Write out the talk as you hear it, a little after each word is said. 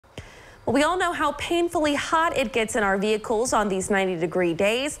Well, we all know how painfully hot it gets in our vehicles on these 90-degree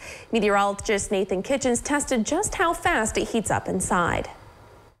days. Meteorologist Nathan Kitchens tested just how fast it heats up inside.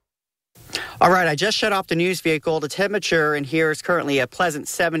 All right, I just shut off the news vehicle. The temperature in here is currently a pleasant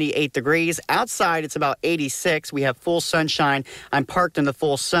 78 degrees. Outside, it's about 86. We have full sunshine. I'm parked in the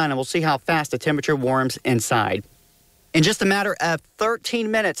full sun, and we'll see how fast the temperature warms inside. In just a matter of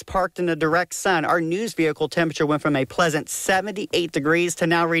 13 minutes parked in the direct sun, our news vehicle temperature went from a pleasant 78 degrees to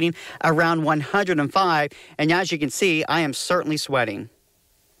now reading around 105. And as you can see, I am certainly sweating.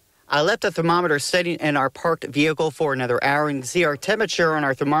 I left the thermometer sitting in our parked vehicle for another hour, and you can see our temperature on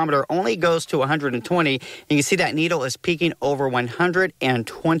our thermometer only goes to 120. And you can see that needle is peaking over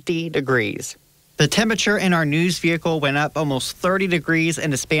 120 degrees. The temperature in our news vehicle went up almost 30 degrees in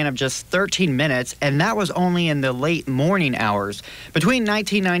the span of just 13 minutes, and that was only in the late morning hours. Between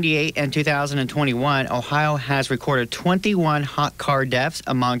 1998 and 2021, Ohio has recorded 21 hot car deaths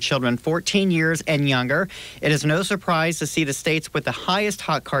among children 14 years and younger. It is no surprise to see the states with the highest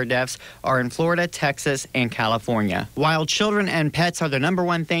hot car deaths are in Florida, Texas, and California. While children and pets are the number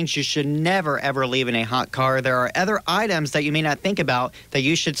one things you should never, ever leave in a hot car, there are other items that you may not think about that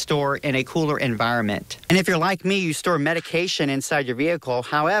you should store in a cooler environment. And if you're like me, you store medication inside your vehicle.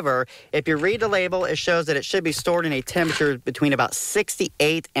 However, if you read the label, it shows that it should be stored in a temperature between about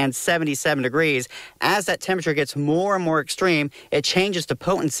 68 and 77 degrees. As that temperature gets more and more extreme, it changes the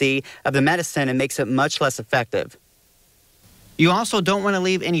potency of the medicine and makes it much less effective. You also don't want to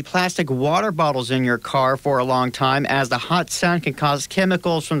leave any plastic water bottles in your car for a long time, as the hot sun can cause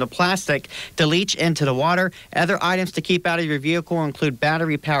chemicals from the plastic to leach into the water. Other items to keep out of your vehicle include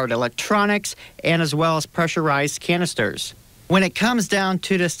battery-powered electronics and as well as pressurized canisters. When it comes down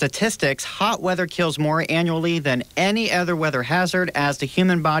to the statistics, hot weather kills more annually than any other weather hazard, as the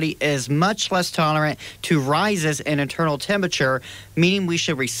human body is much less tolerant to rises in internal temperature, meaning we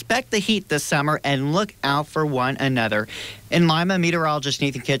should respect the heat this summer and look out for one another. In Lima, meteorologist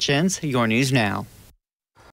Nathan Kitchens, your news now.